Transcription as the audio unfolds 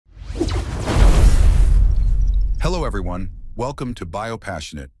Hello everyone, welcome to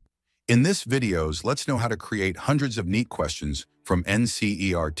Biopassionate. In this videos, let's know how to create hundreds of NEET questions from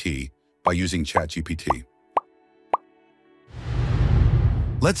NCERT by using ChatGPT.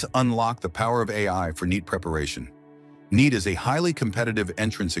 Let's unlock the power of AI for NEET preparation. NEET is a highly competitive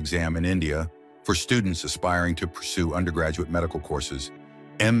entrance exam in India for students aspiring to pursue undergraduate medical courses,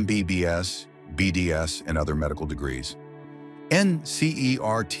 MBBS, BDS, and other medical degrees.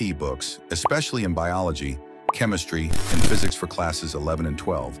 NCERT books, especially in biology, chemistry, and physics for classes 11 and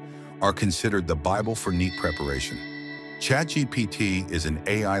 12, are considered the Bible for NEET preparation. ChatGPT is an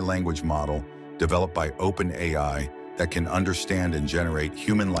AI language model developed by OpenAI that can understand and generate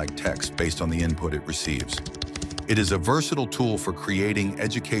human-like text based on the input it receives. It is a versatile tool for creating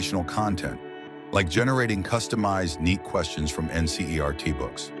educational content, like generating customized NEET questions from NCERT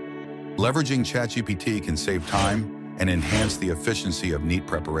books. Leveraging ChatGPT can save time and enhance the efficiency of NEET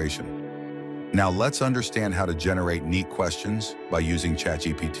preparation. Now let's understand how to generate NEET questions by using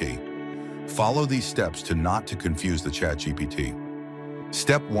ChatGPT. Follow these steps not to confuse the ChatGPT.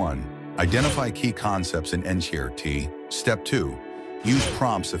 Step 1. Identify key concepts in NCERT. Step 2. Use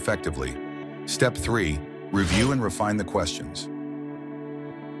prompts effectively. Step 3. Review and refine the questions.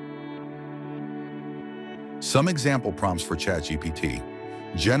 Some example prompts for ChatGPT.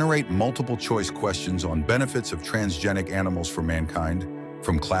 Generate multiple choice questions on benefits of transgenic animals for mankind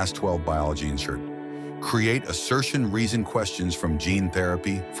from Class 12 Biology NCERT. Create assertion-reason questions from gene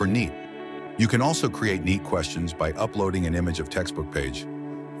therapy for NEET. You can also create NEET questions by uploading an image of textbook page.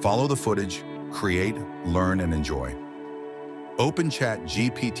 Follow the footage, create, learn, and enjoy. Open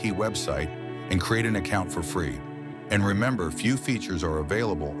ChatGPT website and create an account for free. And remember, few features are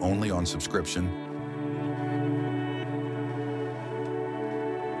available only on subscription.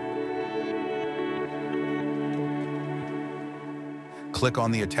 Click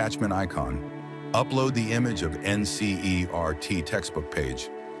on the attachment icon. Upload the image of NCERT textbook page.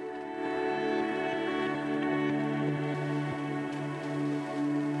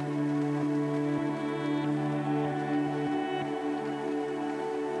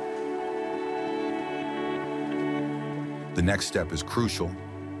 The next step is crucial.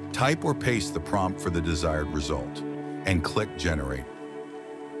 Type or paste the prompt for the desired result and click Generate.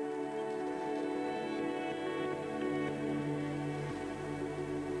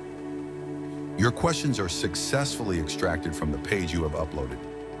 Your questions are successfully extracted from the page you have uploaded.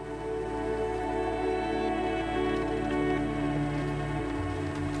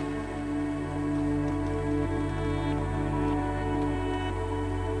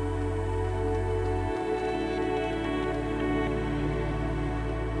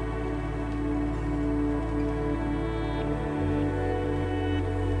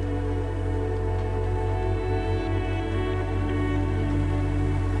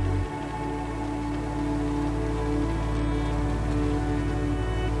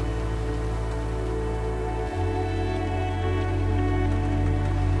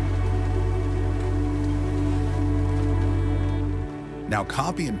 Now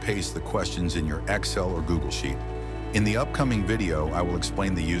copy and paste the questions in your Excel or Google Sheet. In the upcoming video, I will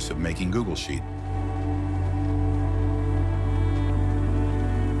explain the use of making Google Sheet.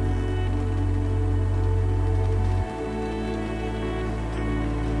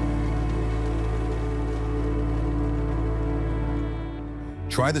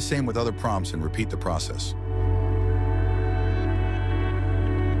 Try the same with other prompts and repeat the process.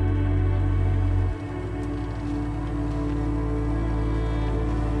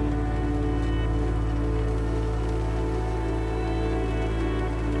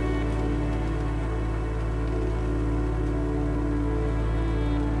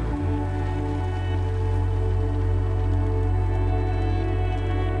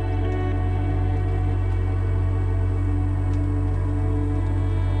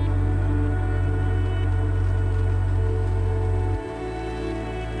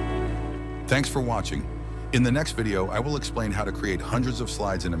 Thanks for watching. In the next video, I will explain how to create hundreds of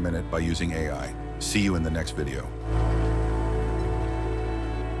slides in a minute by using AI. See you in the next video.